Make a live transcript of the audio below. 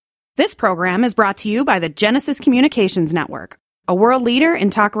This program is brought to you by the Genesis Communications Network, a world leader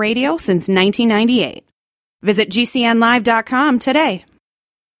in talk radio since 1998. Visit GCNlive.com today.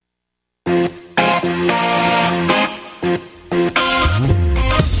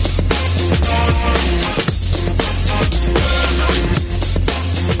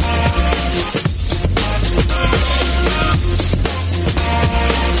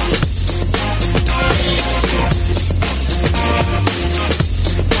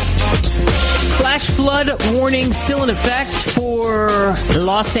 Flash flood warning still in effect for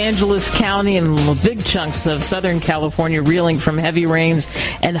Los Angeles County and big chunks of Southern California, reeling from heavy rains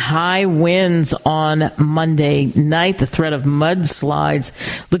and high winds on Monday night. The threat of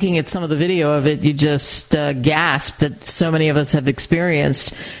mudslides. Looking at some of the video of it, you just gasp that so many of us have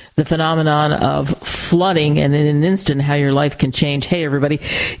experienced the phenomenon of flooding, and in an instant how your life can change. Hey, everybody.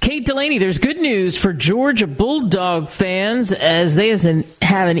 Kate Delaney, there's good news for Georgia Bulldog fans as they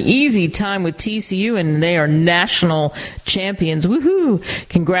have an easy time with TCU, and they are national champions. Woohoo!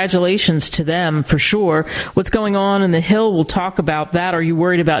 Congratulations to them for sure. What's going on in the Hill? We'll talk about that. Are you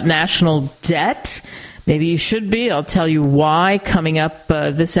worried about national debt? Maybe you should be. I'll tell you why coming up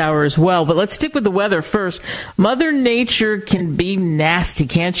this hour as well. But let's stick with the weather first. Mother Nature can be nasty,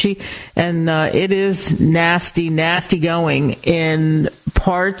 can't she? And it is nasty going in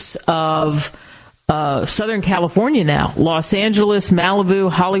parts of Southern California now. Los Angeles,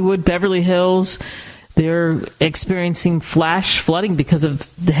 Malibu, Hollywood, Beverly Hills. They're experiencing flash flooding because of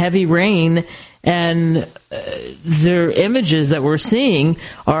the heavy rain. And their images that we're seeing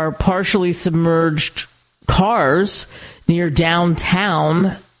are partially submerged cars near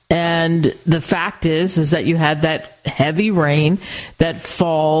downtown. And the fact is that you had that heavy rain that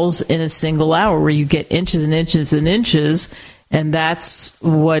falls in a single hour where you get inches and inches and inches. And that's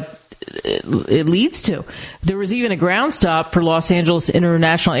what it leads to. There was even a ground stop for Los Angeles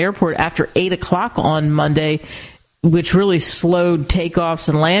International Airport after 8 o'clock on Monday, which really slowed takeoffs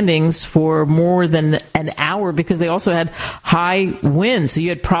and landings for more than an hour because they also had high winds. So you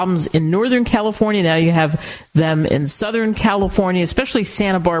had problems in Northern California. Now you have them in Southern California, especially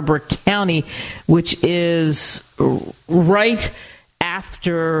Santa Barbara County, which is right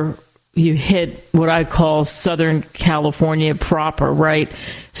after you hit what I call Southern California proper, right?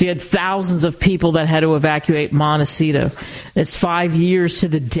 So you had thousands of people that had to evacuate Montecito. It's 5 years to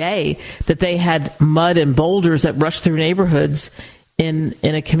the day that they had mud and boulders that rushed through neighborhoods in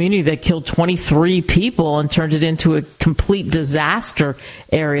a community that killed 23 people and turned it into a complete disaster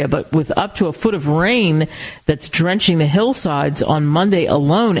area. But with up to a foot of rain that's drenching the hillsides on Monday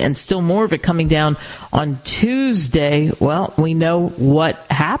alone, and still more of it coming down on Tuesday, well, we know what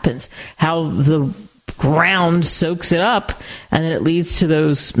happens, how the ground soaks it up, and then it leads to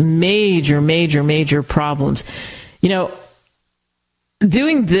those major problems. You know,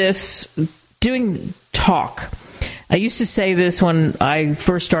 doing talk, I used to say this when I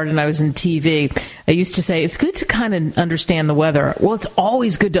first started and I was in TV. I used to say, it's good to kind of understand the weather. Well, it's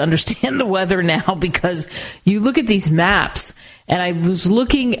always good to understand the weather now because you look at these maps, and I was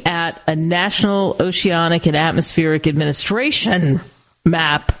looking at a National Oceanic and Atmospheric Administration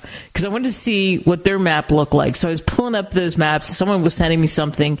map because I wanted to see what their map looked like. So I was pulling up those maps. Someone was sending me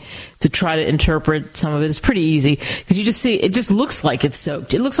something to try to interpret some of it. It's pretty easy because you just see, it just looks like it's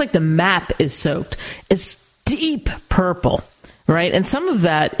soaked. It looks like the map is soaked. It's deep purple, right? And some of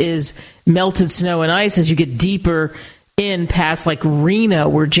that is melted snow and ice as you get deeper in past like Reno,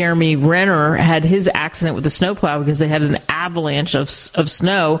 where Jeremy Renner had his accident with the snowplow because they had an avalanche of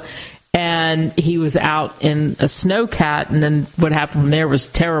snow, and he was out in a snowcat, and then what happened from there was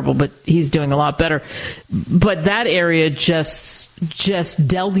terrible, but he's doing a lot better. But that area just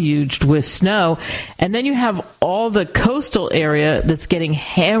deluged with snow. And then you have all the coastal area that's getting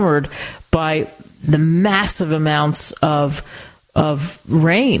hammered by the massive amounts of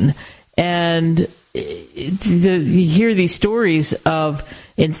rain. And you hear these stories of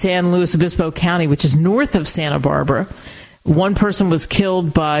in San Luis Obispo County, which is north of Santa Barbara, one person was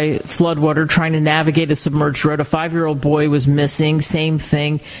killed by floodwater trying to navigate a submerged road. A 5-year-old boy was missing. Same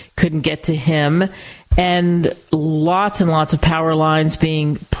thing. Couldn't get to him. And lots of power lines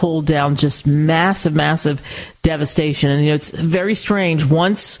being pulled down. Just massive devastation. And, it's very strange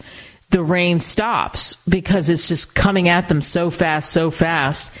once the rain stops because it's just coming at them so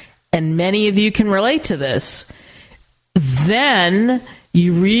fast. And many of you can relate to this. Then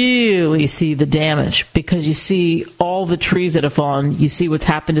you really see the damage because you see all the trees that have fallen. You see what's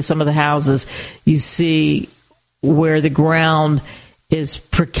happened to some of the houses. You see where the ground is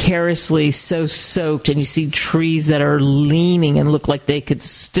precariously so soaked, and you see trees that are leaning and look like they could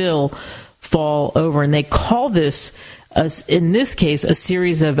still fall over. And they call this in this case, a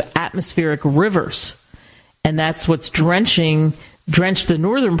series of atmospheric rivers. And that's what's drenched the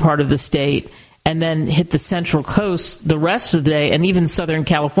northern part of the state and then hit the central coast the rest of the day, and even Southern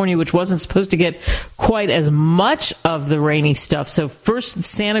California, which wasn't supposed to get quite as much of the rainy stuff. So first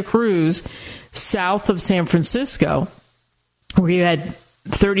Santa Cruz, south of San Francisco, where you had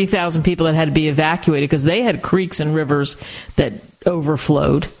 30,000 people that had to be evacuated because they had creeks and rivers that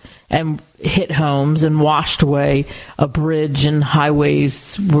overflowed and hit homes and washed away a bridge, and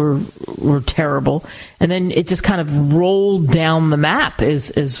highways were terrible. And then it just kind of rolled down the map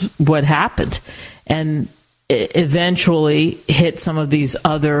is what happened. And it eventually hit some of these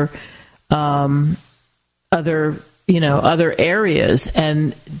other areas,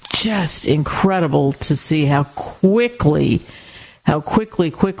 and just incredible to see how quickly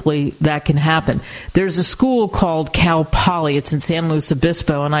that can happen. There's a school called Cal Poly. It's in San Luis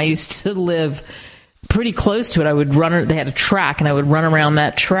Obispo, and I used to live pretty close to it. They had a track, and I would run around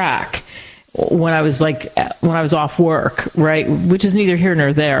that track when I was off work, right? Which is neither here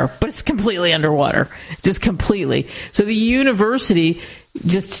nor there, but it's completely underwater, just completely. So the university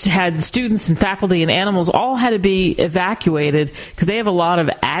just had students and faculty and animals all had to be evacuated because they have a lot of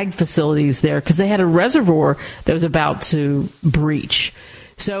ag facilities there because they had a reservoir that was about to breach.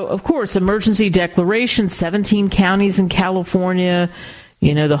 So, of course, emergency declaration, 17 counties in California.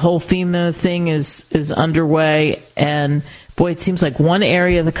 The whole FEMA thing is underway. And, boy, it seems like one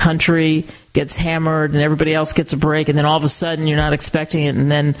area of the country gets hammered and everybody else gets a break. And then all of a sudden you're not expecting it.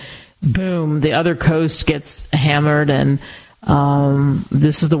 And then, boom, the other coast gets hammered. And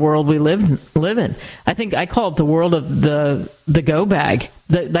this is the world we live in. I think I call it the world of the go bag.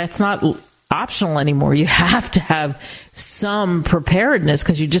 That's not optional anymore. You have to have some preparedness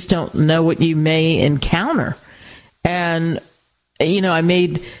because you just don't know what you may encounter. And, I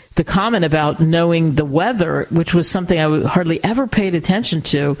made the comment about knowing the weather, which was something I hardly ever paid attention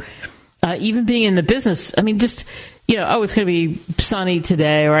to, even being in the business. I mean, just, it's going to be sunny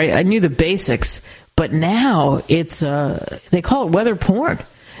today, or I knew the basics. But now they call it weather porn.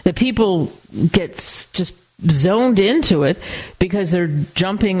 That people get just zoned into it because they're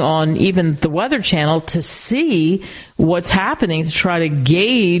jumping on even the Weather Channel to see what's happening, to try to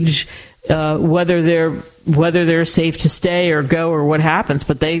gauge whether they're safe to stay or go or what happens.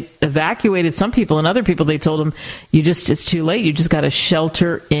 But they evacuated some people, and other people they told them it's too late. You just got to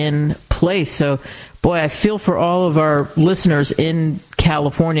shelter in place. So, boy, I feel for all of our listeners in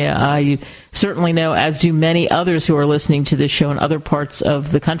California. I certainly know, as do many others who are listening to this show in other parts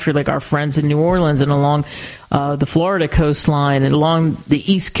of the country, like our friends in New Orleans and along the Florida coastline and along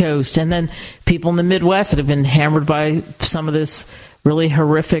the East Coast, and then people in the Midwest that have been hammered by some of this really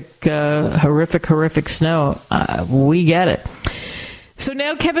horrific snow. We get it. So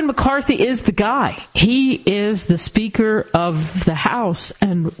now Kevin McCarthy is the guy. He is the Speaker of the House.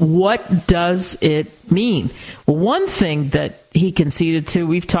 And what does it mean? Well, one thing that he conceded to,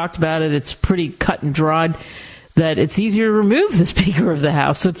 we've talked about it, it's pretty cut and dried, that it's easier to remove the Speaker of the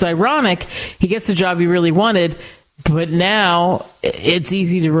House. So it's ironic. He gets the job he really wanted, but now it's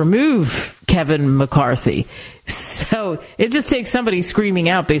easy to remove Kevin McCarthy. So it just takes somebody screaming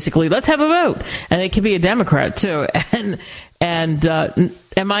out, basically, let's have a vote. And it could be a Democrat, too. And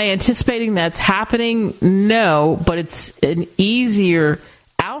am I anticipating that's happening? No, but it's an easier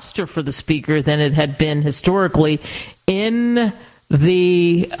ouster for the Speaker than it had been historically in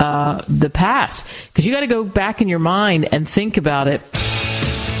the past. Because you got to go back in your mind and think about it.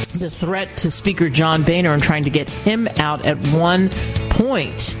 The threat to Speaker John Boehner and trying to get him out at one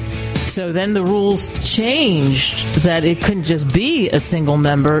point. So then the rules changed that it couldn't just be a single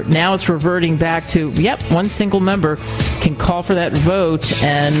member. Now it's reverting back to, one single member can call for that vote,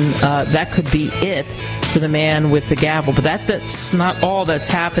 and that could be it for the man with the gavel. But that's not all that's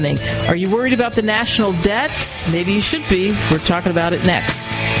happening. Are you worried about the national debt? Maybe you should be. We're talking about it next.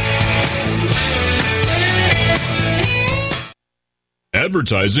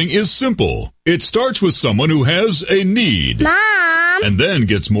 Advertising is simple. It starts with someone who has a need. Mom! And then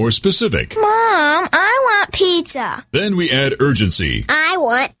gets more specific. Mom, I want pizza. Then we add urgency. I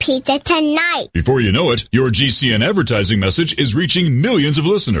want pizza tonight. Before you know it, your GCN advertising message is reaching millions of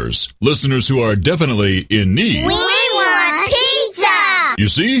listeners. Listeners who are definitely in need. We want pizza! You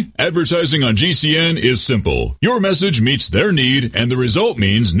see, advertising on GCN is simple. Your message meets their need, and the result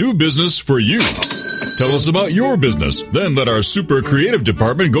means new business for you. Tell us about your business. Then let our super creative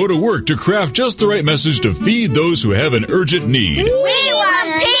department go to work to craft just the right message to feed those who have an urgent need. We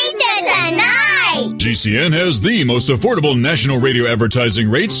want pizza tonight! GCN has the most affordable national radio advertising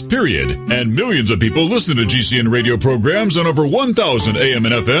rates, period. And millions of people listen to GCN radio programs on over 1,000 AM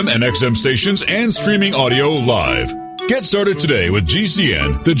and FM and XM stations and streaming audio live. Get started today with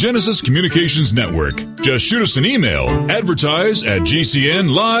GCN, the Genesis Communications Network. Just shoot us an email,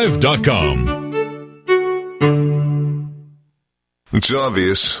 advertise@gcnlive.com. It's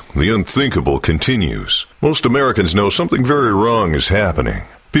obvious. The unthinkable continues. Most Americans know something very wrong is happening.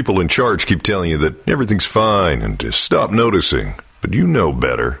 People in charge keep telling you that everything's fine and to stop noticing. But you know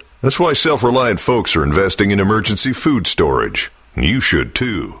better. That's why self-reliant folks are investing in emergency food storage. And you should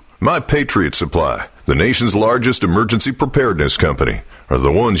too. My Patriot Supply, the nation's largest emergency preparedness company, are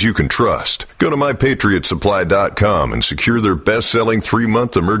the ones you can trust. Go to mypatriotsupply.com and secure their best-selling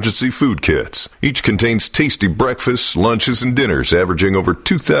 3-month emergency food kits. Each contains tasty breakfasts, lunches, and dinners averaging over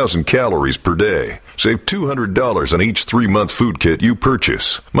 2,000 calories per day. Save $200 on each 3-month food kit you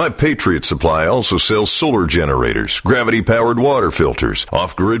purchase. My Patriot Supply also sells solar generators, gravity-powered water filters,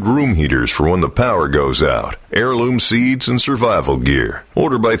 off-grid room heaters for when the power goes out, heirloom seeds, and survival gear.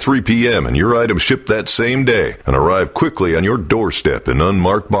 Order by 3 p.m. and your items ship that same day and arrive quickly on your doorstep in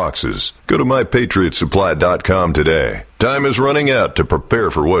unmarked boxes. Go to mypatriotsupply.com today. Time is running out to prepare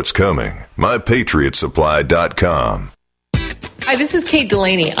for what's coming. mypatriotsupply.com. Hi, this is Kate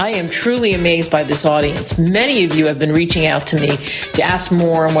Delaney. I am truly amazed by this audience. Many of you have been reaching out to me to ask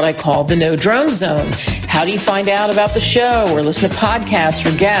more on what I call the No Drone Zone. How do you find out about the show or listen to podcasts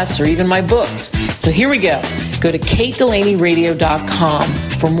or guests or even my books? So here we go. Go to KateDelaneyRadio.com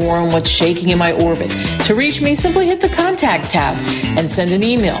for more on what's shaking in my orbit. To reach me, simply hit the contact tab and send an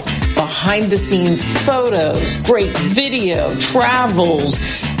email. Behind the scenes photos, great video, travels,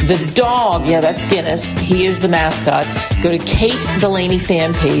 the dog, yeah, that's Guinness. He is the mascot. Go to Kate Delaney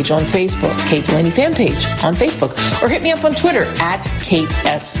fan page on Facebook, Kate Delaney fan page on Facebook, or hit me up on Twitter at Kate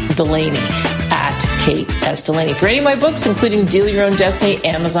S. Delaney, at Kate S. Delaney. For any of my books, including Deal Your Own Destiny,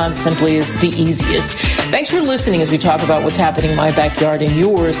 Amazon simply is the easiest. Thanks for listening as we talk about what's happening in my backyard and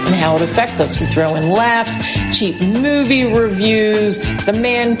yours and how it affects us. We throw in laughs, cheap movie reviews, the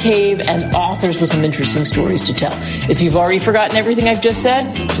man cave, and authors with some interesting stories to tell. If you've already forgotten everything I've just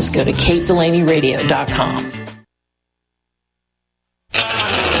said, just go to KateDelaneyRadio.com.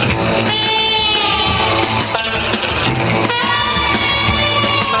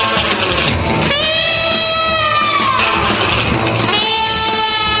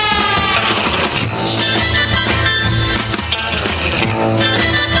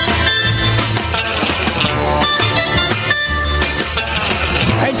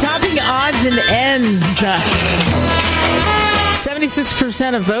 And ends.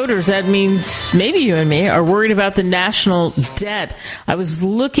 76% of voters, that means maybe you and me, are worried about the national debt. I was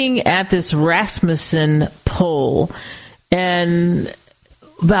looking at this Rasmussen poll, and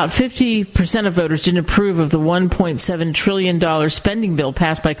about 50% of voters didn't approve of the $1.7 trillion spending bill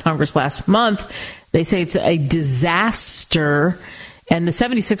passed by Congress last month. They say it's a disaster. And the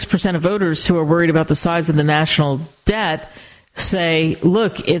 76% of voters who are worried about the size of the national debt say,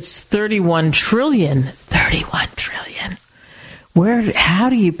 look, it's 31 trillion. 31 trillion. How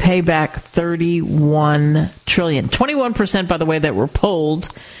do you pay back 31 trillion? 21%, by the way, that were polled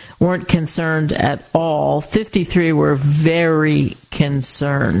weren't concerned at all. 53 were very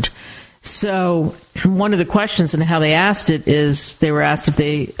concerned. So one of the questions and how they asked it is they were asked if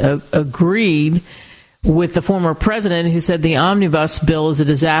they agreed with the former president who said the omnibus bill is a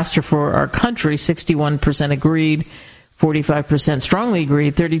disaster for our country. 61% agreed. 45% strongly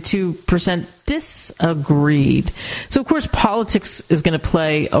agreed, 32% disagreed. So, of course, politics is going to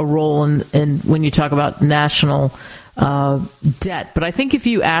play a role in when you talk about national debt. But I think if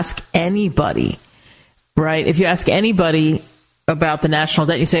you ask anybody, right, if you ask anybody about the national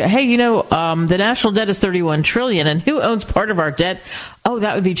debt, you say, hey, the national debt is 31 trillion, and who owns part of our debt? Oh,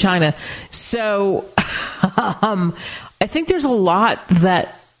 that would be China. So I think there's a lot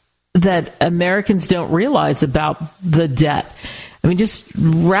that Americans don't realize about the debt. I mean, just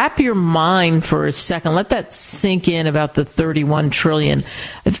wrap your mind for a second. Let that sink in about the 31 trillion.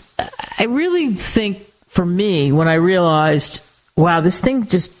 I really think, for me, when I realized, wow, this thing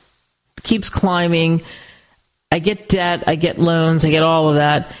just keeps climbing. I get debt, I get loans, I get all of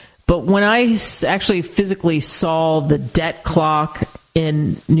that. But when I actually physically saw the debt clock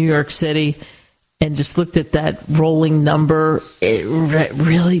in New York City and just looked at that rolling number, it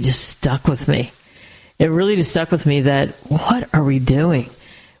really just stuck with me. It really just stuck with me that what are we doing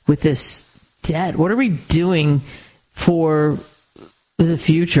with this debt? What are we doing for the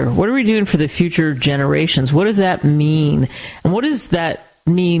future? What are we doing for the future generations? What does that mean? And what does that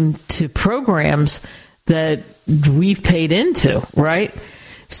mean to programs that we've paid into, right?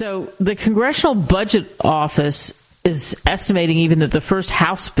 So the Congressional Budget Office is estimating even that the first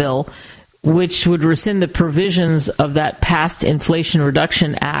House bill which would rescind the provisions of that past Inflation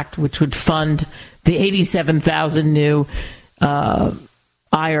Reduction Act, which would fund the 87,000 new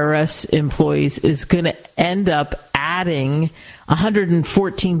IRS employees, is going to end up adding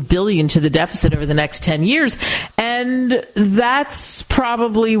 $114 billion to the deficit over the next 10 years. And that's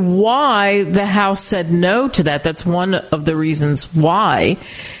probably why the House said no to that. That's one of the reasons why.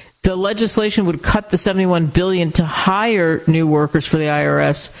 The legislation would cut the $71 billion to hire new workers for the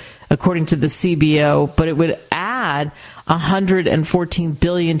IRS, according to the CBO, but it would add $114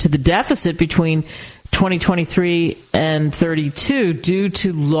 billion to the deficit between 2023 and 32 due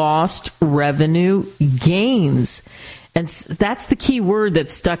to lost revenue gains. And that's the key word that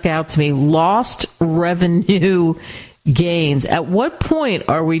stuck out to me, lost revenue gains. At what point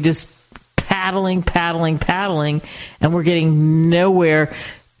are we just paddling, and we're getting nowhere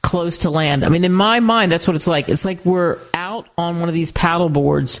close to land? I mean, in my mind, that's what it's like. It's like we're out on one of these paddle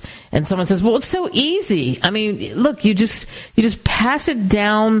boards and someone says, well, it's so easy. I mean, look, you just pass it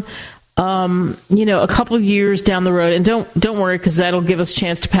down, a couple of years down the road, and don't worry, because that'll give us a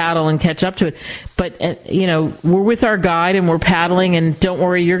chance to paddle and catch up to it. But, we're with our guide and we're paddling, and don't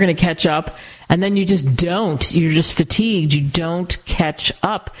worry, you're going to catch up. And then you just don't. You're just fatigued. You don't catch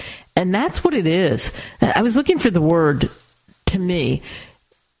up. And that's what it is. I was looking for the word, to me,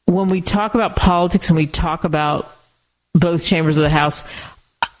 when we talk about politics and we talk about both chambers of the House,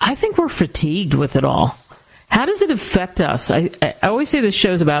 I think we're fatigued with it all. How does it affect us? I always say this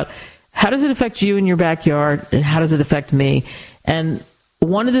show's about how does it affect you in your backyard and how does it affect me? And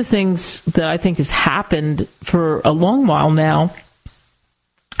one of the things that I think has happened for a long while now,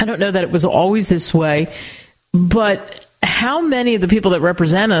 I don't know that it was always this way, but how many of the people that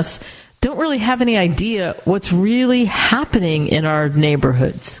represent us don't really have any idea what's really happening in our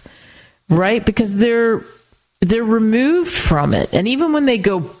neighborhoods, right? Because they're removed from it. And even when they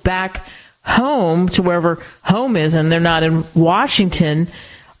go back home to wherever home is and they're not in Washington,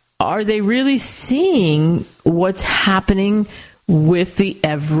 are they really seeing what's happening with the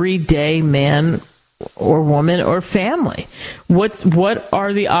everyday man or woman or family? What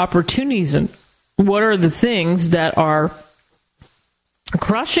are the opportunities and what are the things that are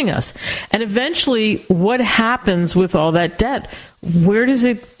crushing us? And eventually, what happens with all that debt? Where does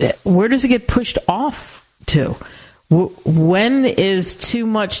it get pushed off to? When is too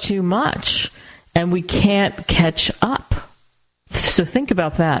much and we can't catch up? So think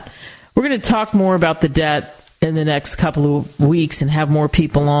about that. We're going to talk more about the debt in the next couple of weeks and have more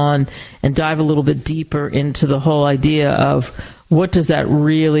people on and dive a little bit deeper into the whole idea of what does that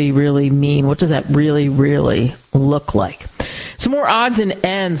really, really mean? What does that really, really look like? Some more odds and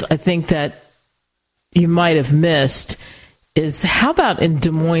ends I think that you might have missed is, how about in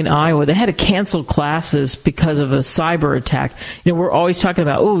Des Moines, Iowa? They had to cancel classes because of a cyber attack. We're always talking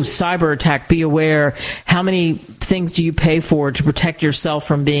about, cyber attack, be aware. How many things do you pay for to protect yourself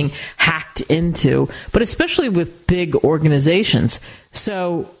from being hacked into? But especially with big organizations.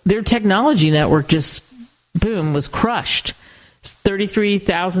 So their technology network just, boom, was crushed.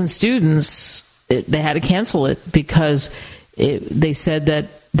 33,000 students, they had to cancel it because they said that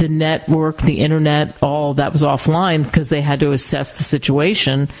the network, the internet, all that was offline because they had to assess the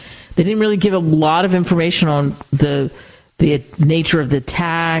situation. They didn't really give a lot of information on the nature of the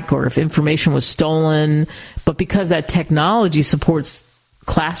attack or if information was stolen. But because that technology supports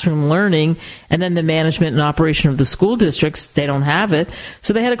classroom learning and then the management and operation of the school districts, they don't have it.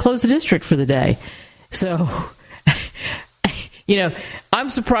 So they had to close the district for the day. So I'm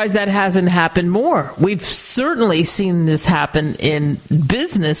surprised that hasn't happened more. We've certainly seen this happen in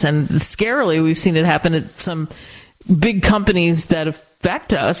business, and scarily, we've seen it happen at some big companies that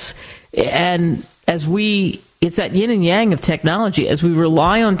affect us. And it's that yin and yang of technology. As we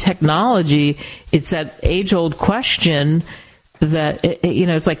rely on technology, it's that age-old question that,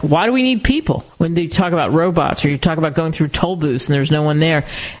 it's like, why do we need people when they talk about robots or you talk about going through toll booths and there's no one there?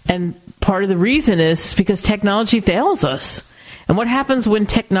 And part of the reason is because technology fails us. And what happens when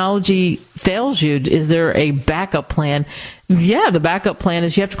technology fails you? Is there a backup plan? Yeah, the backup plan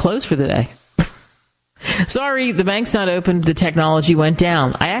is you have to close for the day. Sorry, the bank's not open. The technology went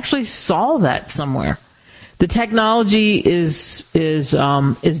down. I actually saw that somewhere. The technology is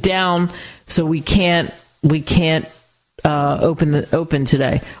down, so we can't open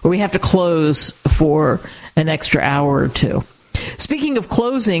today, or we have to close for an extra hour or two. Speaking of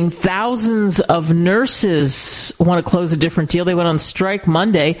closing, thousands of nurses want to close a different deal. They went on strike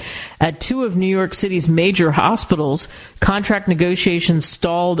Monday at two of New York City's major hospitals. Contract negotiations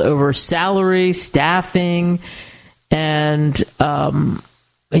stalled over salary, staffing, and you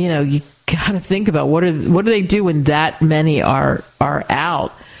got to think about what do they do when that many are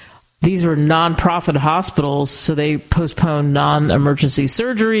out. these were nonprofit hospitals, so they postponed non-emergency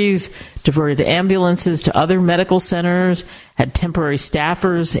surgeries, diverted ambulances to other medical centers, had temporary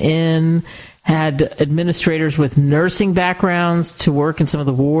staffers in, had administrators with nursing backgrounds to work in some of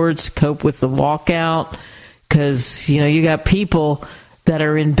the wards to cope with the walkout. Because, you got people that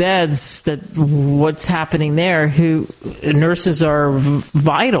are in beds, that what's happening there, who nurses are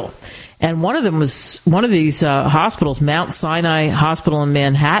vital. And one of these hospitals, Mount Sinai Hospital in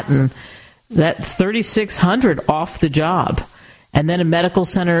Manhattan, that 3,600 off the job. And then a medical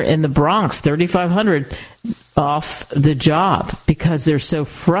center in the Bronx, 3,500 off the job, because they're so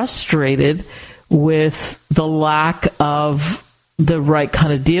frustrated with the lack of the right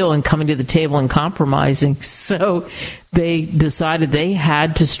kind of deal and coming to the table and compromising. So they decided they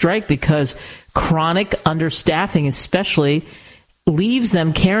had to strike because chronic understaffing especially leaves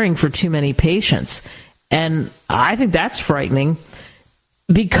them caring for too many patients. And I think that's frightening,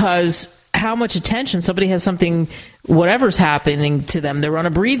 because how much attention somebody has something, whatever's happening to them, they're on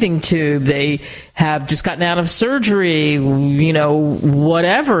a breathing tube, they have just gotten out of surgery,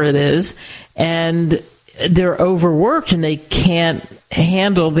 whatever it is, and they're overworked and they can't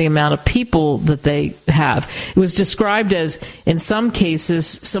handle the amount of people that they have. It was described as, in some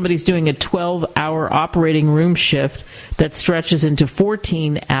cases, somebody's doing a 12-hour operating room shift that stretches into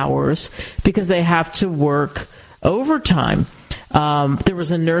 14 hours because they have to work overtime. There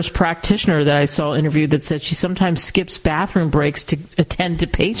was a nurse practitioner that I saw interviewed that said she sometimes skips bathroom breaks to attend to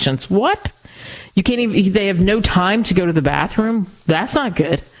patients. What? You can't even, they have no time to go to the bathroom? That's not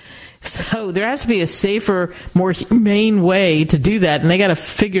good. So there has to be a safer, more humane way to do that, and they got to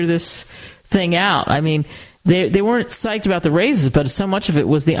figure this thing out. I mean, they weren't psyched about the raises, but so much of it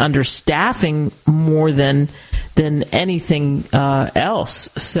was the understaffing more than anything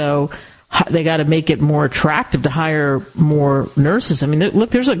else. So they got to make it more attractive to hire more nurses. I mean, look,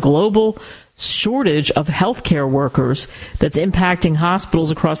 there's a global shortage of healthcare workers that's impacting hospitals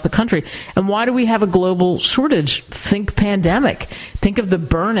across the country. And why do we have a global shortage? Think pandemic. Think of the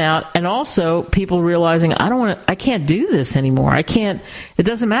burnout, and also people realizing I can't do this anymore. It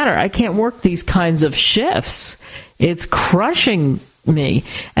doesn't matter. I can't work these kinds of shifts. It's crushing me.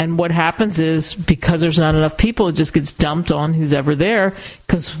 And what happens is, because there's not enough people, it just gets dumped on who's ever there,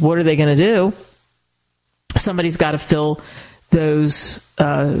 because what are they going to do? Somebody's got to fill those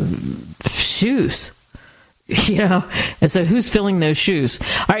shoes, and so who's filling those shoes?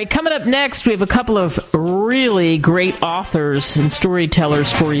 All right, coming up next, we have a couple of really great authors and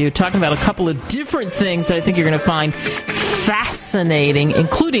storytellers for you, talking about a couple of different things that I think you're going to find fascinating,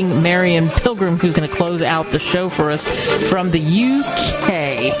 including Marion Pilgrim, who's going to close out the show for us from the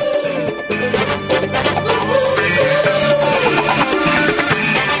UK.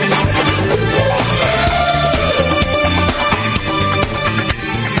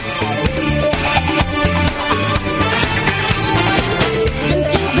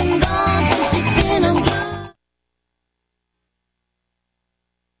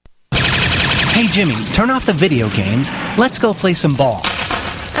 Hey, Jimmy, turn off the video games. Let's go play some ball.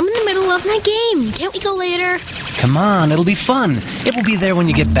 I'm in the middle of my game. Can't we go later? Come on, it'll be fun. It will be there when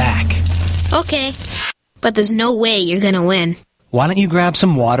you get back. Okay. But there's no way you're gonna win. Why don't you grab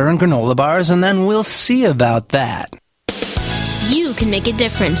some water and granola bars, and then we'll see about that. You can make a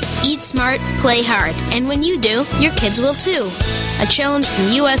difference. Eat smart, play hard. And when you do, your kids will too. A challenge from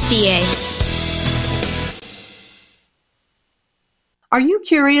USDA. Are you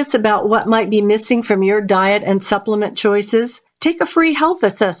curious about what might be missing from your diet and supplement choices? Take a free health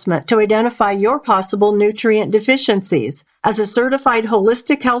assessment to identify your possible nutrient deficiencies. As a certified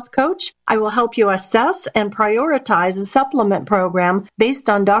holistic health coach, I will help you assess and prioritize a supplement program based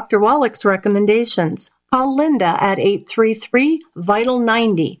on Dr. Wallach's recommendations. Call Linda at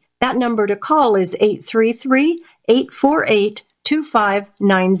 833-VITAL-90. That number to call is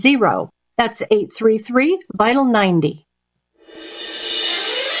 833-848-2590. That's 833-VITAL-90.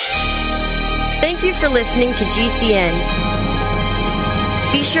 Thank you for listening to GCN.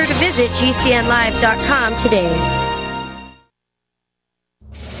 Be sure to visit GCNlive.com today.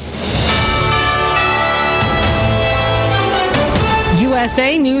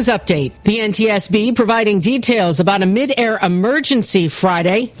 USA News Update. The NTSB providing details about a mid-air emergency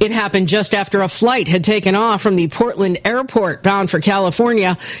Friday. It happened just after a flight had taken off from the Portland airport bound for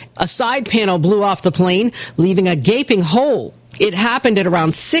California. A side panel blew off the plane, leaving a gaping hole. It happened at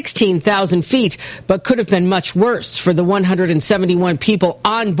around 16,000 feet, but could have been much worse for the 171 people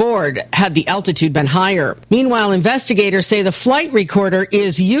on board had the altitude been higher. Meanwhile, investigators say the flight recorder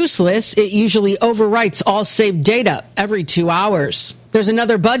is useless. It usually overwrites all saved data every 2 hours. There's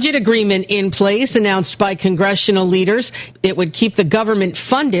another budget agreement in place announced by congressional leaders. It would keep the government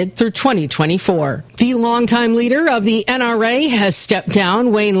funded through 2024. The longtime leader of the NRA has stepped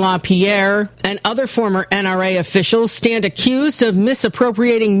down. Wayne LaPierre and other former NRA officials stand accused of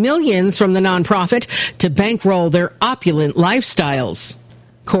misappropriating millions from the nonprofit to bankroll their opulent lifestyles.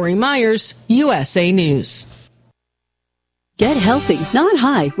 Corey Myers, USA News. Get healthy, not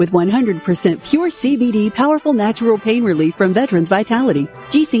high, with 100% pure CBD powerful natural pain relief from Veterans Vitality.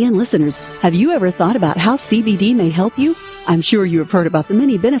 GCN listeners, have you ever thought about how CBD may help you? I'm sure you have heard about the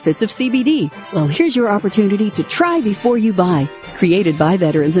many benefits of CBD. Well, here's your opportunity to try before you buy. Created by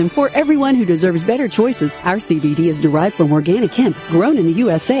veterans and for everyone who deserves better choices, our CBD is derived from organic hemp, grown in the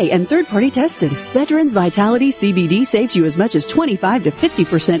USA and third-party tested. Veterans Vitality CBD saves you as much as 25 to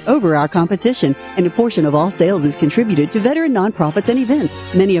 50% over our competition, and a portion of all sales is contributed to veteran nonprofits and events.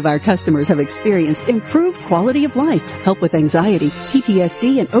 Many of our customers have experienced improved quality of life, help with anxiety,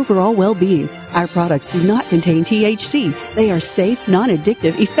 PTSD, and overall well-being. Our products do not contain THC. They are safe,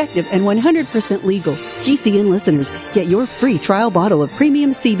 non-addictive, effective, and 100% legal. GCN listeners, get your free trial bottle of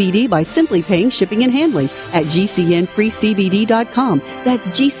premium CBD by simply paying shipping and handling at GCNFreeCBD.com. That's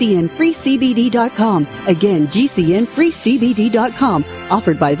GCNFreeCBD.com. Again, GCNFreeCBD.com.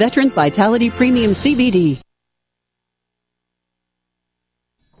 Offered by Veterans Vitality Premium CBD.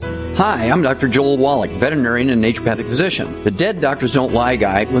 Hi, I'm Dr. Joel Wallach, veterinarian and naturopathic physician. The Dead Doctors Don't Lie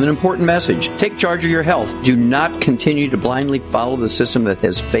guy with an important message. Take charge of your health. Do not continue to blindly follow the system that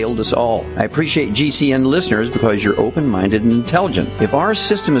has failed us all. I appreciate GCN listeners because you're open-minded and intelligent. If our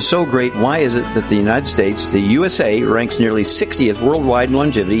system is so great, why is it that the United States, the USA, ranks nearly 60th worldwide in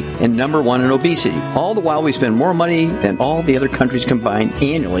longevity and number 1 in obesity? All the while we spend more money than all the other countries combined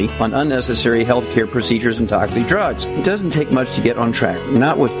annually on unnecessary healthcare procedures and toxic drugs. It doesn't take much to get on track.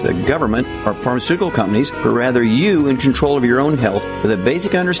 Not with the government or pharmaceutical companies, but rather you in control of your own health with a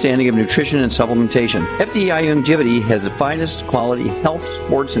basic understanding of nutrition and supplementation. FDI Longevity has the finest quality health,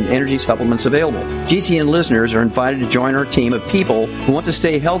 sports, and energy supplements available. GCN listeners are invited to join our team of people who want to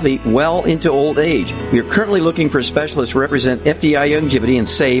stay healthy well into old age. We are currently looking for specialists to represent FDI Longevity and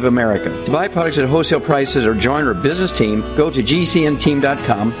Save America. To buy products at wholesale prices or join our business team, go to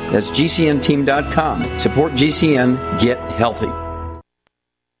GCNteam.com. That's GCNteam.com. Support GCN. Get healthy.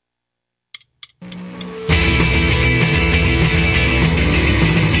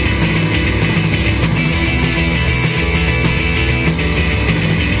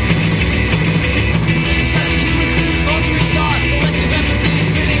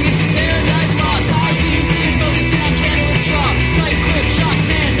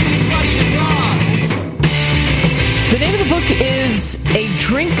 A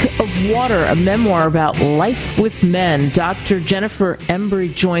Drink of Water, a memoir about life with men. Dr. Jennifer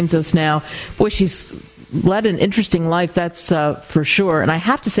Embry joins us now. Boy, she's led an interesting life, that's for sure. And I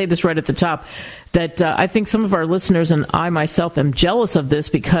have to say this right at the top, that I think some of our listeners and I myself am jealous of this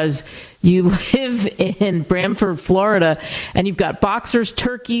because you live in Brantford, Florida, and you've got boxers,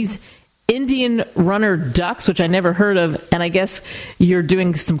 turkeys, Indian runner ducks, which I never heard of, and I guess you're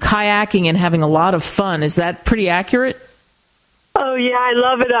doing some kayaking and having a lot of fun. Is that pretty accurate? Oh yeah, I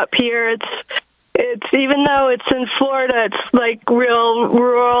love it up here. It's even though it's in Florida, it's like real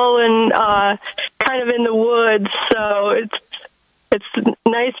rural and kind of in the woods. So it's a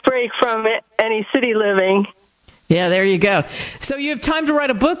nice break from any city living. Yeah, there you go. So you have time to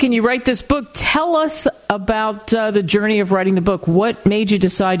write a book, and you write this book. Tell us about the journey of writing the book. What made you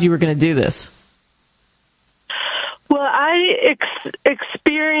decide you were going to do this? Well, I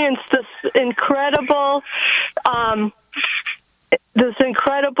experienced this incredible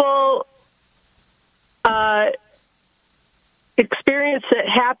experience that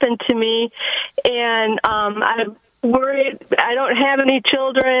happened to me, and I'm worried. I don't have any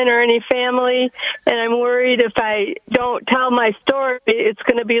children or any family, and I'm worried if I don't tell my story, it's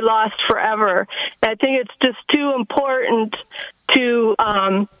going to be lost forever. And I think it's just too important to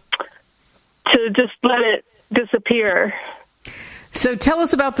just let it disappear. So tell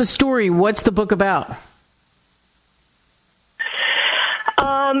us about the story. What's the book about?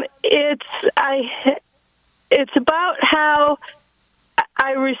 It's about how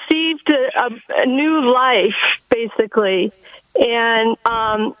I received a new life, basically. And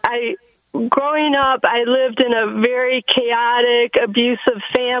growing up, I lived in a very chaotic, abusive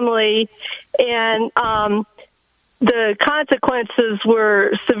family, and the consequences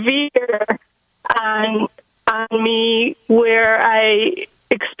were severe on me, where I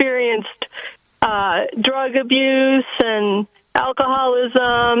experienced drug abuse and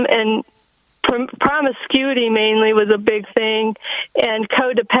alcoholism, and promiscuity mainly was a big thing, and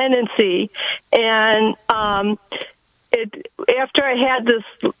codependency. And after I had this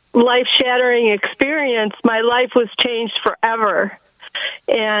life-shattering experience, my life was changed forever.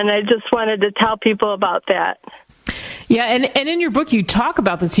 And I just wanted to tell people about that. Yeah, and in your book, you talk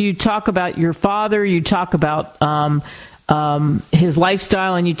about this. You talk about your father. You talk about his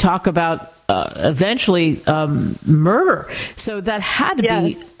lifestyle, and you talk about eventually murder. So that had to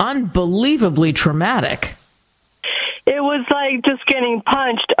be unbelievably traumatic. It was like just getting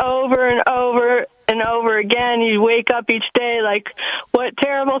punched over and over and over again. You wake up each day like, what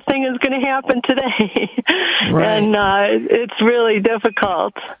terrible thing is going to happen today? Right. And it's really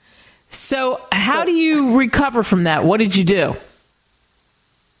difficult. So how do you recover from that? What did you do?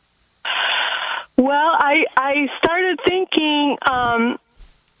 Well, I started thinking,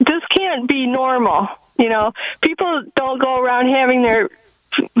 this can't be normal. You know, people don't go around having their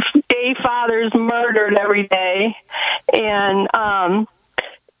gay fathers murdered every day. And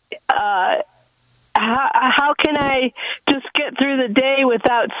how can I just get through the day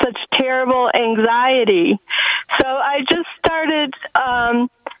without such terrible anxiety? So I just started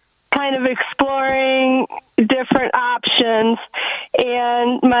kind of exploring different options.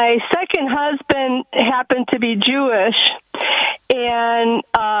 And my second husband happened to be Jewish, and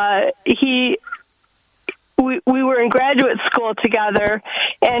we were in graduate school together,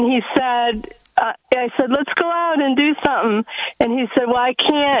 and he said, I said, let's go out and do something. And he said, well, I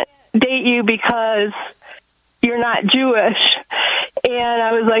can't date you because you're not Jewish. And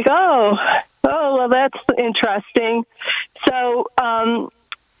I was like, oh, well, that's interesting. So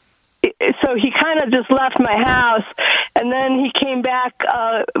he kind of just left my house, and then he came back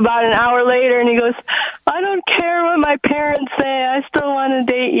about an hour later, and he goes, I don't care what my parents say, I still want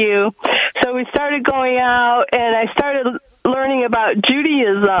to date you. So we started going out, and I started learning about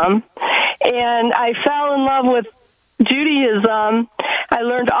Judaism, and I fell in love with Judaism. I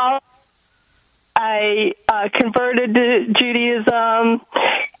learned I converted to Judaism.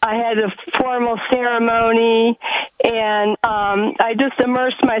 I had a formal ceremony, and I just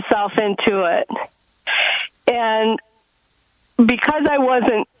immersed myself into it. And because I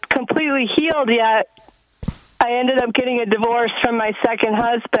wasn't completely healed yet, I ended up getting a divorce from my second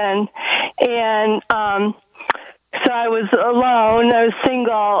husband. And so I was alone. I was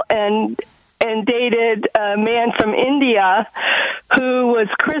single, and dated a man from India who was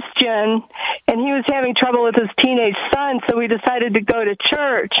Christian, and he was having trouble with his teenage son, so we decided to go to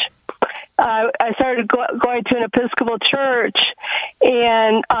church. I started going to an Episcopal church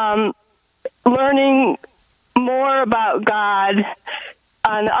and learning more about God.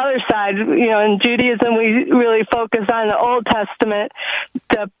 On the other side, you know, in Judaism, we really focus on the Old Testament.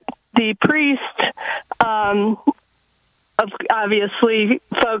 The priest obviously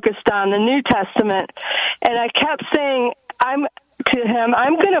focused on the New Testament. And I kept saying to him,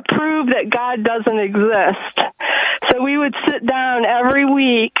 I'm going to prove that God doesn't exist. So we would sit down every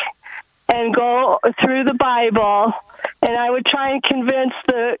week and go through the Bible, and I would try and convince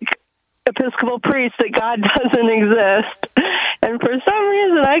the Episcopal priest that God doesn't exist. And for some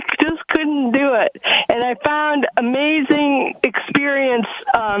reason, I just couldn't do it. And I found amazing experience,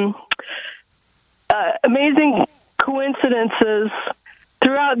 amazing coincidences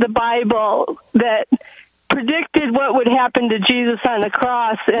throughout the Bible that predicted what would happen to Jesus on the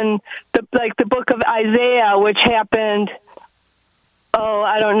cross, in the book of Isaiah, which happened,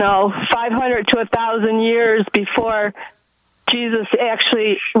 500 to 1,000 years before Jesus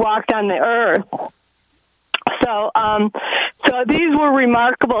actually walked on the earth. So these were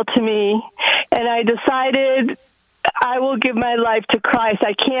remarkable to me, and I decided I will give my life to Christ.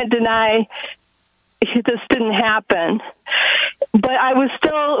 I can't deny this didn't happen. But I was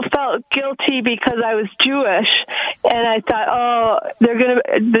still felt guilty because I was Jewish, and I thought, all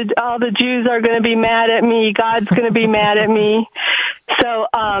the Jews are going to be mad at me. God's going to be mad at me. So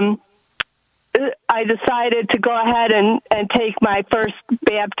I decided to go ahead and take my first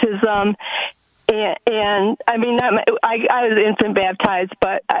baptism. And I mean, I was infant baptized,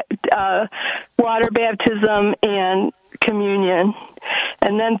 but water baptism and communion.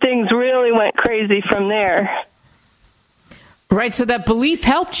 And then things really went crazy from there. Right, so that belief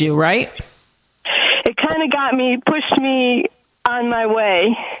helped you, right? It kind of pushed me on my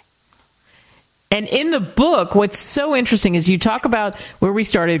way. And in the book, what's so interesting is you talk about where we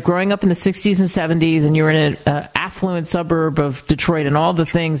started, growing up in the 60s and 70s, and you were in an affluent suburb of Detroit and all the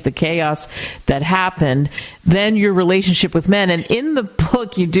things, the chaos that happened, then your relationship with men. And in the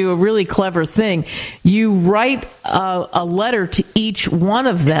book, you do a really clever thing. You write a letter to each one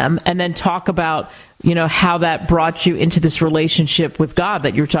of them and then talk about, you know, how that brought you into this relationship with God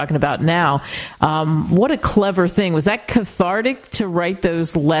that you're talking about now. What a clever thing. Was that cathartic to write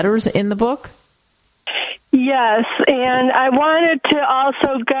those letters in the book? Yes, and I wanted to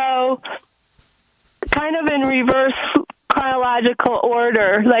also go kind of in reverse chronological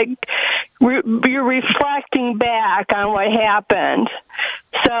order, like you're reflecting back on what happened.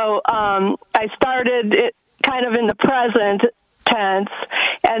 So I started it kind of in the present tense,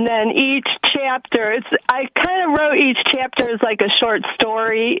 and then each chapter, I kind of wrote each chapter as like a short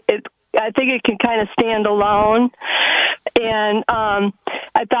story. I think it can kind of stand alone, and I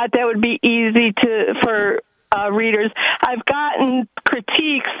thought that would be easy for readers. I've gotten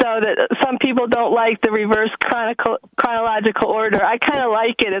critiques, though, that some people don't like the reverse chronological order. I kind of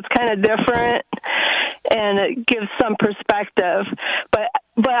like it. It's kind of different, and it gives some perspective. But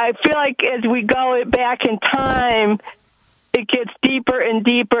I feel like as we go back in time, it gets deeper and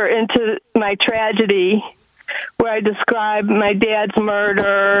deeper into my tragedy, where I describe my dad's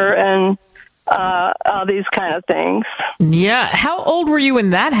murder and all these kind of things. Yeah. How old were you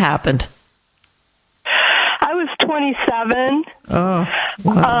when that happened? I was 27. Oh,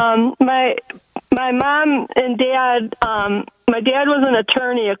 wow. My mom and dad, my dad was an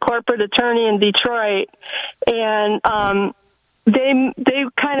attorney, a corporate attorney in Detroit, and they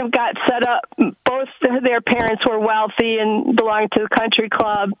kind of got set up. Both their parents were wealthy and belonged to the country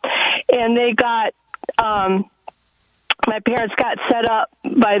club, and they got my parents got set up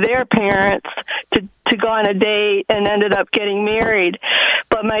by their parents to go on a date and ended up getting married.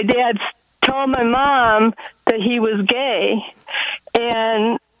 But my dad told my mom that he was gay,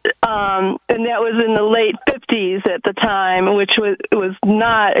 and that was in the late 50s at the time, which was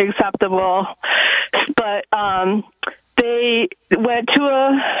not acceptable. But they went to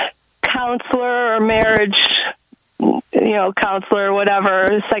a counselor or marriage, counselor or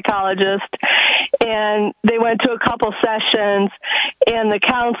whatever, psychologist, and they went to a couple sessions, and the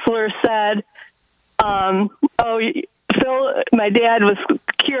counselor said, Phil, my dad was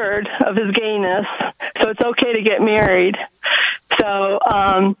cured of his gayness, so it's okay to get married. So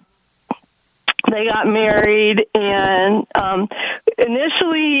they got married, and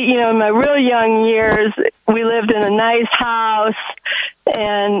initially, in my real young years, we lived in a nice house,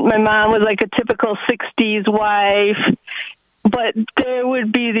 and my mom was like a typical 60s wife, but there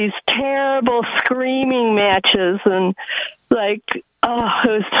would be these terrible screaming matches, and it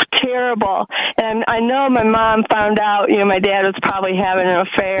was terrible. And I know my mom found out, my dad was probably having an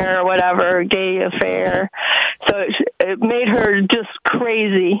affair or whatever, a gay affair. So it made her just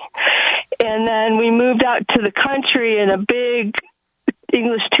crazy. And then we moved out to the country in a big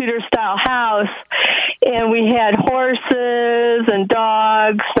English Tudor-style house, and we had horses and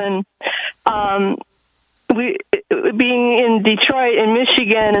dogs, and being in Detroit and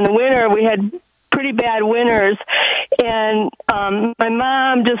Michigan in the winter, we had pretty bad winters, and my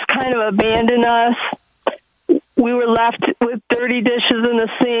mom just kind of abandoned us. We were left with dirty dishes in the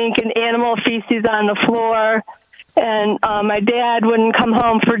sink and animal feces on the floor, and my dad wouldn't come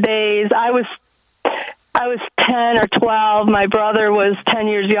home for days. I was 10 or 12. My brother was 10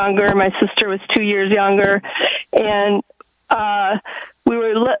 years younger. My sister was 2 years younger, and we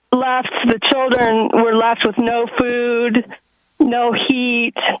were left. The children were left with no food, no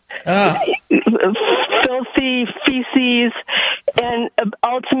heat, filthy feces, and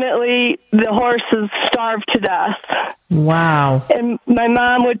ultimately the horses starved to death. Wow. And my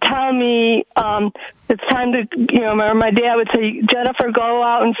mom would tell me, it's time to, my dad would say, Jennifer, go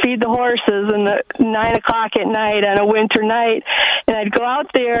out and feed the horses, and 9 o'clock at night on a winter night. And I'd go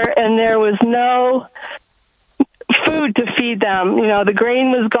out there, and there was no food to feed them. The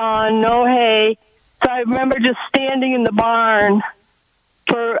grain was gone, no hay. So I remember just standing in the barn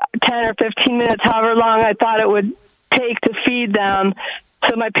for 10 or 15 minutes, however long I thought it would take to feed them,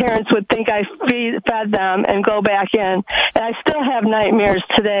 so my parents would think I fed them and go back in. And I still have nightmares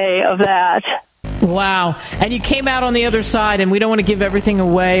today of that. Wow. And you came out on the other side, and we don't want to give everything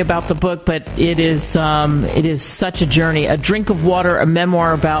away about the book, but it is such a journey. A Drink of Water, a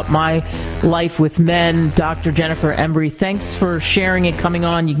memoir about my life with men. Dr. Jennifer Embry, thanks for sharing it, coming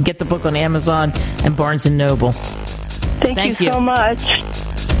on. You can get the book on Amazon and Barnes & Noble. Thank you so much.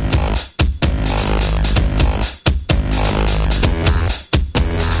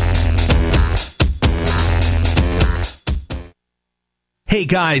 Hey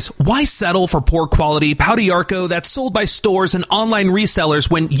guys, why settle for poor quality Pau d'Arco that's sold by stores and online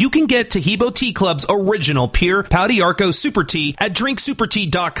resellers when you can get Tahibo Tea Club's original pure Pau d'Arco Super Tea at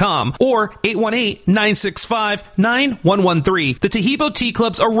drinksupertea.com or 818-965-9113. The Tahibo Tea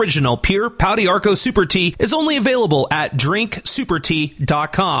Club's original pure Pau d'Arco Super Tea is only available at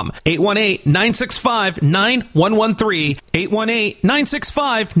drinksupertea.com. 818-965-9113.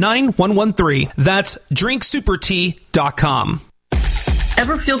 818-965-9113. That's drinksupertea.com.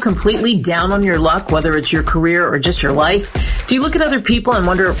 Ever feel completely down on your luck, whether it's your career or just your life? Do you look at other people and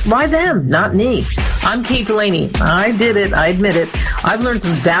wonder, why them, not me? I'm Kate Delaney. I did it. I admit it. I've learned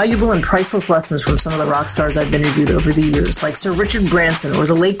some valuable and priceless lessons from some of the rock stars I've interviewed over the years, like Sir Richard Branson or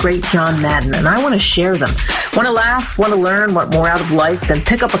the late, great John Madden, and I want to share them. Want to laugh, want to learn, want more out of life? Then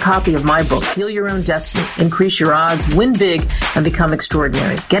pick up a copy of my book, Deal Your Own Destiny, Increase Your Odds, Win Big, and Become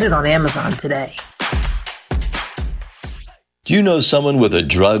Extraordinary. Get it on Amazon today. Do you know someone with a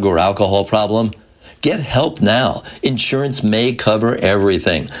drug or alcohol problem? Get help now. Insurance may cover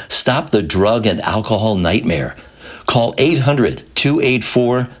everything. Stop the drug and alcohol nightmare. Call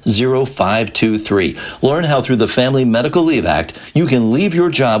 800-284-0523. Learn how through the Family Medical Leave Act you can leave your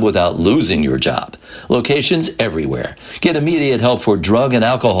job without losing your job. Locations everywhere. Get immediate help for drug and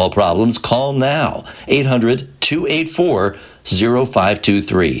alcohol problems. Call now.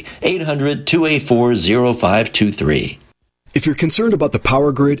 800-284-0523. 800-284-0523. If you're concerned about the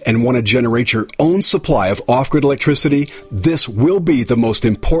power grid and want to generate your own supply of off-grid electricity, this will be the most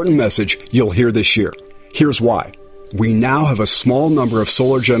important message you'll hear this year. Here's why. We now have a small number of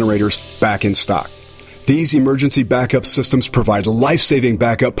solar generators back in stock. These emergency backup systems provide life-saving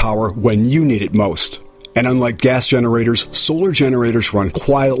backup power when you need it most. And unlike gas generators, solar generators run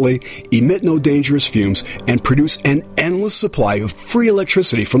quietly, emit no dangerous fumes, and produce an endless supply of free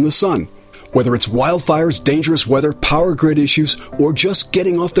electricity from the sun. Whether it's wildfires, dangerous weather, power grid issues, or just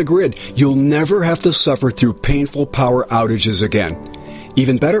getting off the grid, you'll never have to suffer through painful power outages again.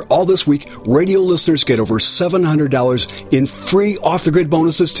 Even better, all this week, radio listeners get over $700 in free off-the-grid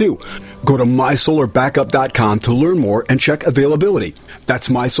bonuses, too. Go to mysolarbackup.com to learn more and check availability. That's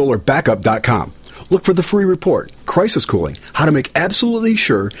mysolarbackup.com. Look for the free report, Crisis Cooling, how to make absolutely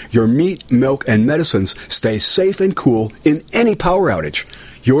sure your meat, milk, and medicines stay safe and cool in any power outage.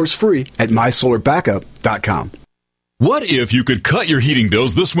 Yours free at mysolarbackup.com. What if you could cut your heating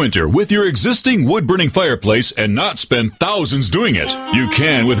bills this winter with your existing wood-burning fireplace and not spend thousands doing it? You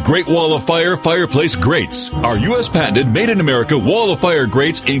can with Great Wall of Fire fireplace grates. Our U.S. patented made-in-America Wall of Fire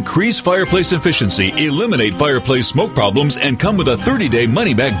grates increase fireplace efficiency, eliminate fireplace smoke problems, and come with a 30-day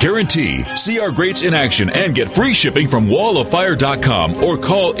money-back guarantee. See our grates in action and get free shipping from walloffire.com or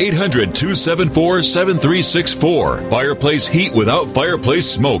call 800-274-7364. Fireplace heat without fireplace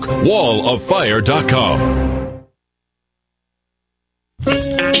smoke. walloffire.com.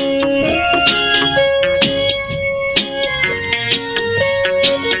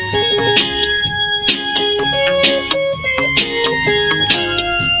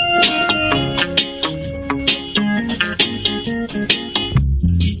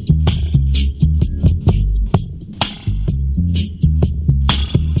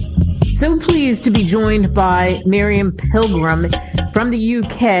 So pleased to be joined by Miriam Pilgrim from the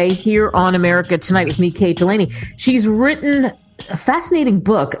UK here on America Tonight with me, Kate Delaney. She's written a fascinating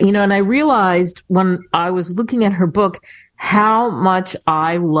book, and I realized when I was looking at her book how much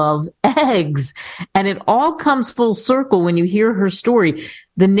I love eggs. And it all comes full circle when you hear her story.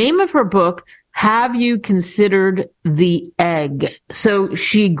 The name of her book, Have You Considered the Egg? So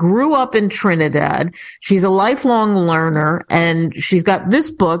she grew up in Trinidad. She's a lifelong learner, and she's got this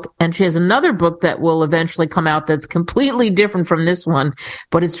book, and she has another book that will eventually come out that's completely different from this one.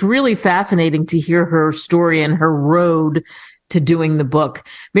 But it's really fascinating to hear her story and her road to doing the book.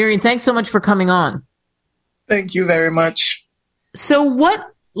 Marion, thanks so much for coming on. Thank you very much. So what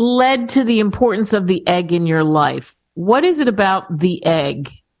led to the importance of the egg in your life? What is it about the egg?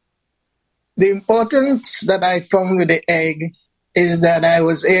 The importance that I found with the egg is that I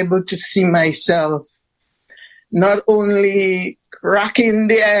was able to see myself not only cracking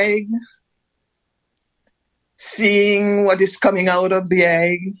the egg, seeing what is coming out of the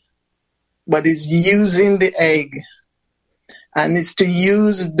egg, but is using the egg. And it's to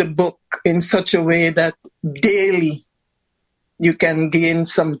use the book in such a way that daily you can gain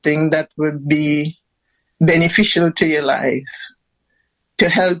something that would be beneficial to your life, to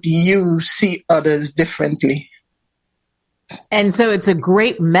help you see others differently. And so it's a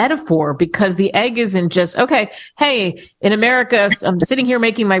great metaphor because the egg isn't just, okay, hey, in America, I'm sitting here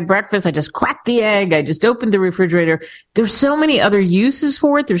making my breakfast. I just cracked the egg. I just opened the refrigerator. There's so many other uses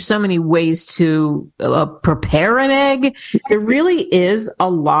for it. There's so many ways to prepare an egg. There really is a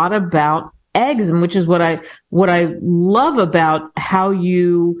lot about eggs, and which is what I love about how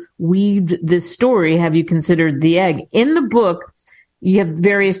you weaved this story. Have you considered the egg? In the book, you have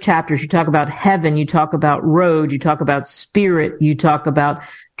various chapters. You talk about heaven. You talk about road. You talk about spirit. You talk about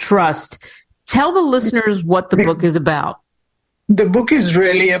trust. Tell the listeners what the book is about. The book is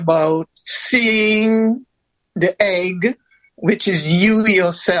really about seeing the egg, which is you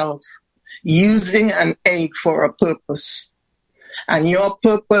yourself, using an egg for a purpose. And your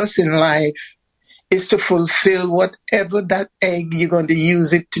purpose in life is to fulfill whatever that egg you're going to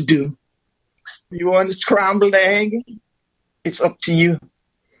use it to do. You want to scramble the egg? It's up to you.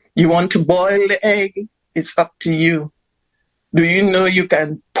 You want to boil the egg? It's up to you. Do you know you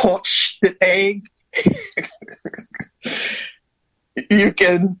can poach the egg? You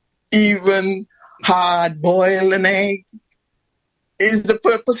can even hard boil an egg. Is the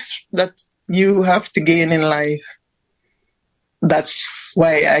purpose that you have to gain in life. That's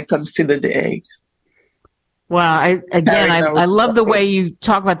why I consider the egg. Wow. I love the way you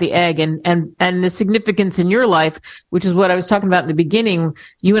talk about the egg and the significance in your life, which is what I was talking about in the beginning.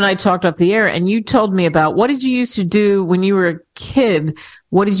 You and I talked off the air, and you told me about what did you used to do when you were a kid?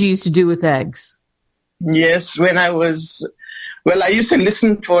 What did you used to do with eggs? Yes, when I used to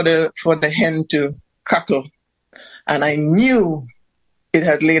listen for the hen to cackle, and I knew it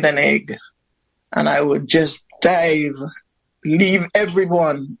had laid an egg, and I would just leave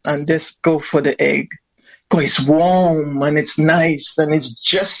everyone and just go for the egg. Because it's warm and it's nice and it's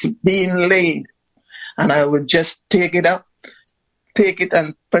just being laid. And I would just take it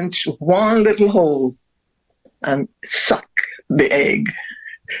and punch one little hole and suck the egg.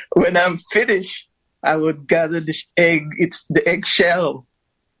 When I'm finished, I would gather the egg, it's the eggshell,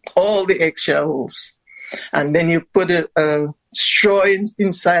 all the eggshells. And then you put a straw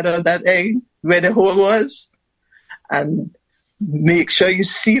inside of that egg where the hole was and make sure you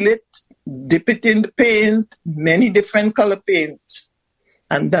seal it. Dip it in the paint, many different color paints,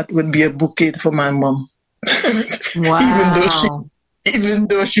 and that would be a bouquet for my mom. Wow. even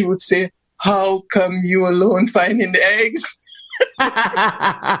though she would say, "How come you alone finding the eggs?"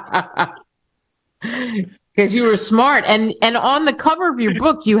 Because you were smart, and on the cover of your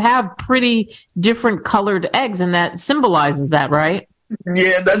book, you have pretty different colored eggs, and that symbolizes that, right?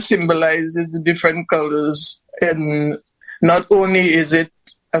 Yeah, that symbolizes the different colors, and not only is it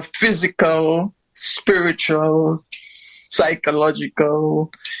a physical, spiritual,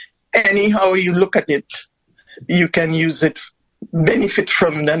 psychological, anyhow you look at it, you can use it, benefit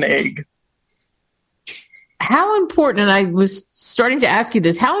from an egg. How important, and I was starting to ask you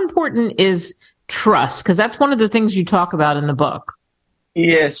this, how important is trust? Because that's one of the things you talk about in the book.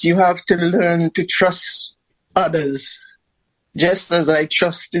 Yes, you have to learn to trust others, just as I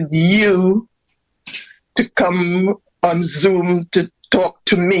trusted you to come on Zoom to talk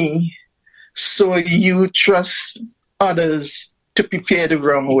to me, so you trust others to prepare the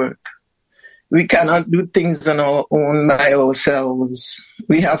groundwork. We cannot do things on our own by ourselves.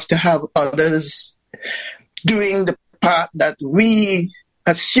 We have to have others doing the part that we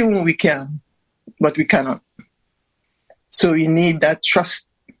assume we can, but we cannot. So we need that trust,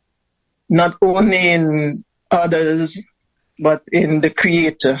 not only in others, but in the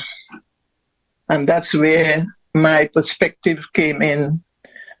Creator. And that's where my perspective came in,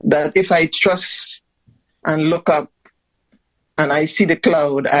 that if I trust and look up and I see the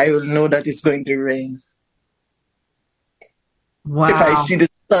cloud, I will know that it's going to rain. Wow. If I see the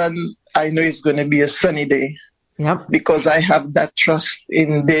sun, I know it's going to be a sunny day. Yep. Because I have that trust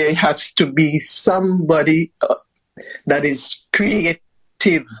in there has to be somebody that is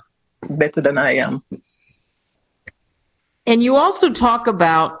creative better than I am. And you also talk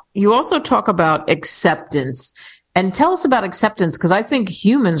about acceptance. And tell us about acceptance, because I think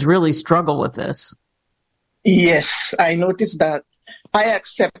humans really struggle with this. Yes, I noticed that. I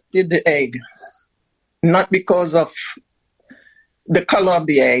accepted the egg, not because of the color of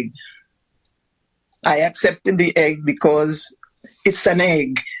the egg. I accepted the egg because it's an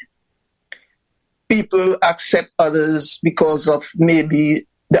egg. People accept others because of maybe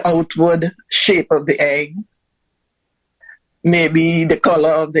the outward shape of the egg, maybe the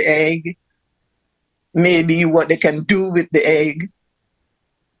color of the egg, maybe what they can do with the egg.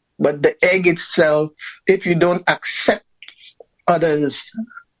 But the egg itself, if you don't accept others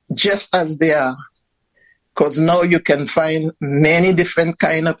just as they are, because now you can find many different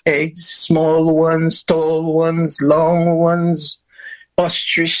kind of eggs, small ones, tall ones, long ones,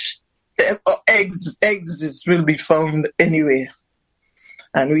 ostrich. Eggs will be found anywhere.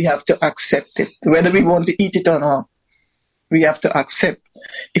 And we have to accept it, whether we want to eat it or not. We have to accept.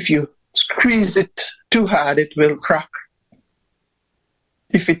 If you squeeze it too hard, it will crack.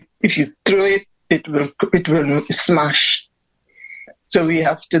 If you throw it, it will smash. So we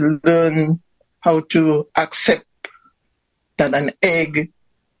have to learn how to accept that an egg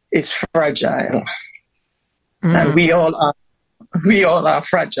is fragile. Mm. And we all are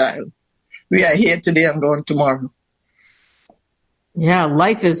fragile. We are here today and gone tomorrow. Yeah,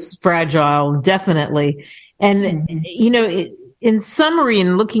 life is fragile, definitely. And, in summary,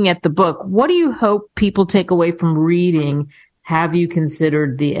 in looking at the book, what do you hope people take away from reading have you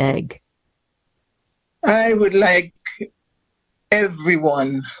considered the egg? I would like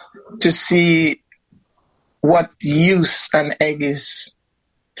everyone to see what use an egg is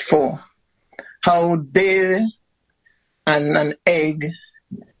for. How they and an egg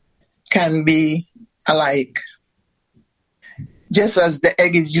can be alike. Just as the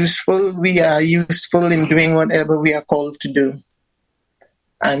egg is useful, we are useful in doing whatever we are called to do.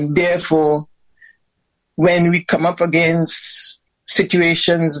 And therefore, when we come up against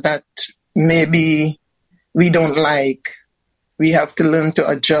situations that maybe we don't like, we have to learn to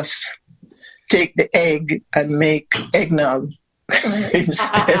adjust. Take the egg and make eggnog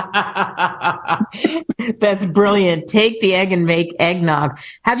instead. That's brilliant. Take the egg and make eggnog.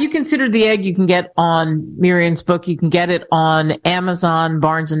 Have you considered the egg? You can get on Miriam's book. You can get it on Amazon,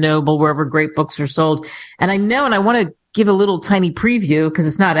 Barnes & Noble, wherever great books are sold. And I know, and I want to give a little tiny preview because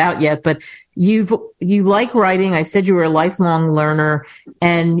it's not out yet, but you like writing. I said you were a lifelong learner,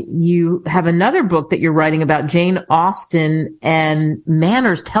 and you have another book that you're writing about Jane Austen and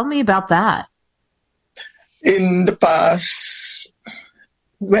manners. Tell me about that. In the past,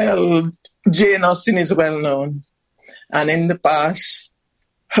 well, Jane Austen is well known. And in the past,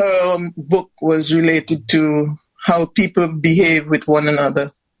 her book was related to how people behave with one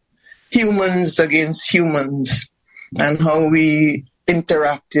another, humans against humans, and how we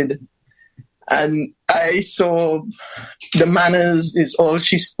interacted. And I saw the manners is all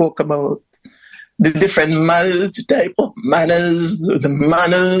she spoke about. The different manners, the type of manners,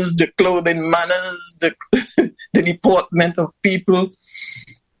 the clothing manners, the deportment of people.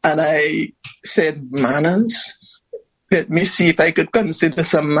 And I said, manners? Let me see if I could consider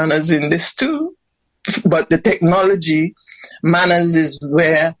some manners in this too. But the technology, manners is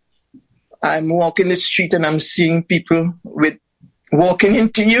where I'm walking the street and I'm seeing people walking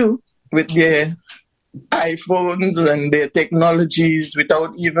into you with their iPhones and their technologies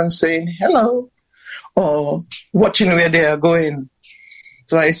without even saying hello or watching where they are going.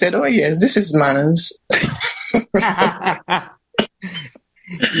 So I said, oh yes, this is manners.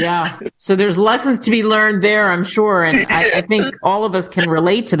 Yeah. So there's lessons to be learned there, I'm sure. And I think all of us can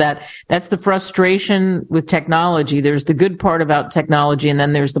relate to that. That's the frustration with technology. There's the good part about technology, and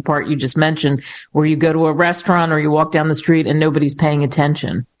then there's the part you just mentioned where you go to a restaurant or you walk down the street and nobody's paying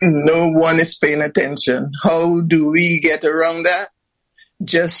attention. No one is paying attention. How do we get around that?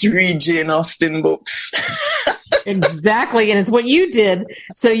 Just read Jane Austen books. Exactly. And it's what you did.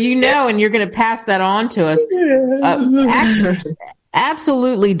 So you know, and you're going to pass that on to us.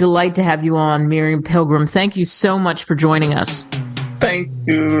 Absolutely delight to have you on, Miriam Pilgrim. Thank you so much for joining us. Thank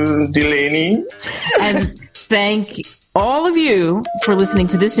you, Delaney. And thank all of you for listening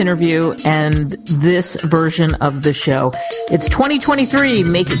to this interview and this version of the show. It's 2023.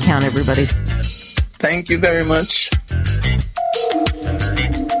 Make it count, everybody. Thank you very much.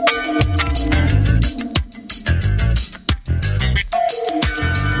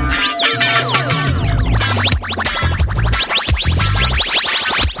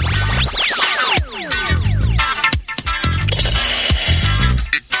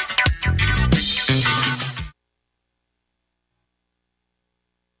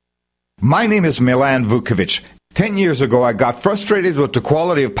 My name is Milan Vukovic. 10 years ago, I got frustrated with the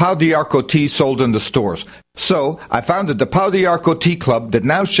quality of Pau d'Arco tea sold in the stores. So, I founded the Pau d'Arco Tea Club that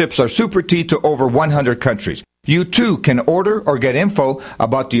now ships our super tea to over 100 countries. You too can order or get info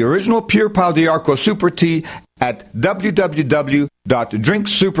about the original pure Pau d'Arco super tea at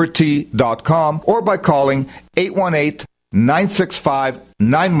www.drinksupertea.com or by calling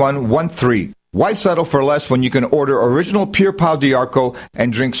 818-965-9113. Why settle for less when you can order original pure Pau d'Arco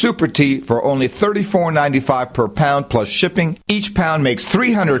and drink super tea for only $34.95 per pound plus shipping? Each pound makes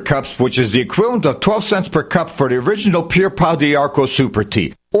 300 cups, which is the equivalent of 12 cents per cup for the original pure Pau d'Arco super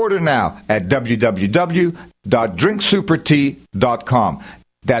tea. Order now at www.drinksupertea.com.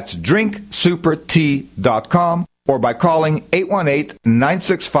 That's drinksupertea.com. Or by calling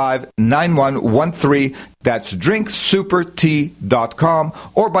 818-965-9113. That's drinksupertea.com.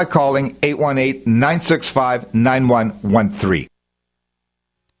 Or by calling 818-965-9113.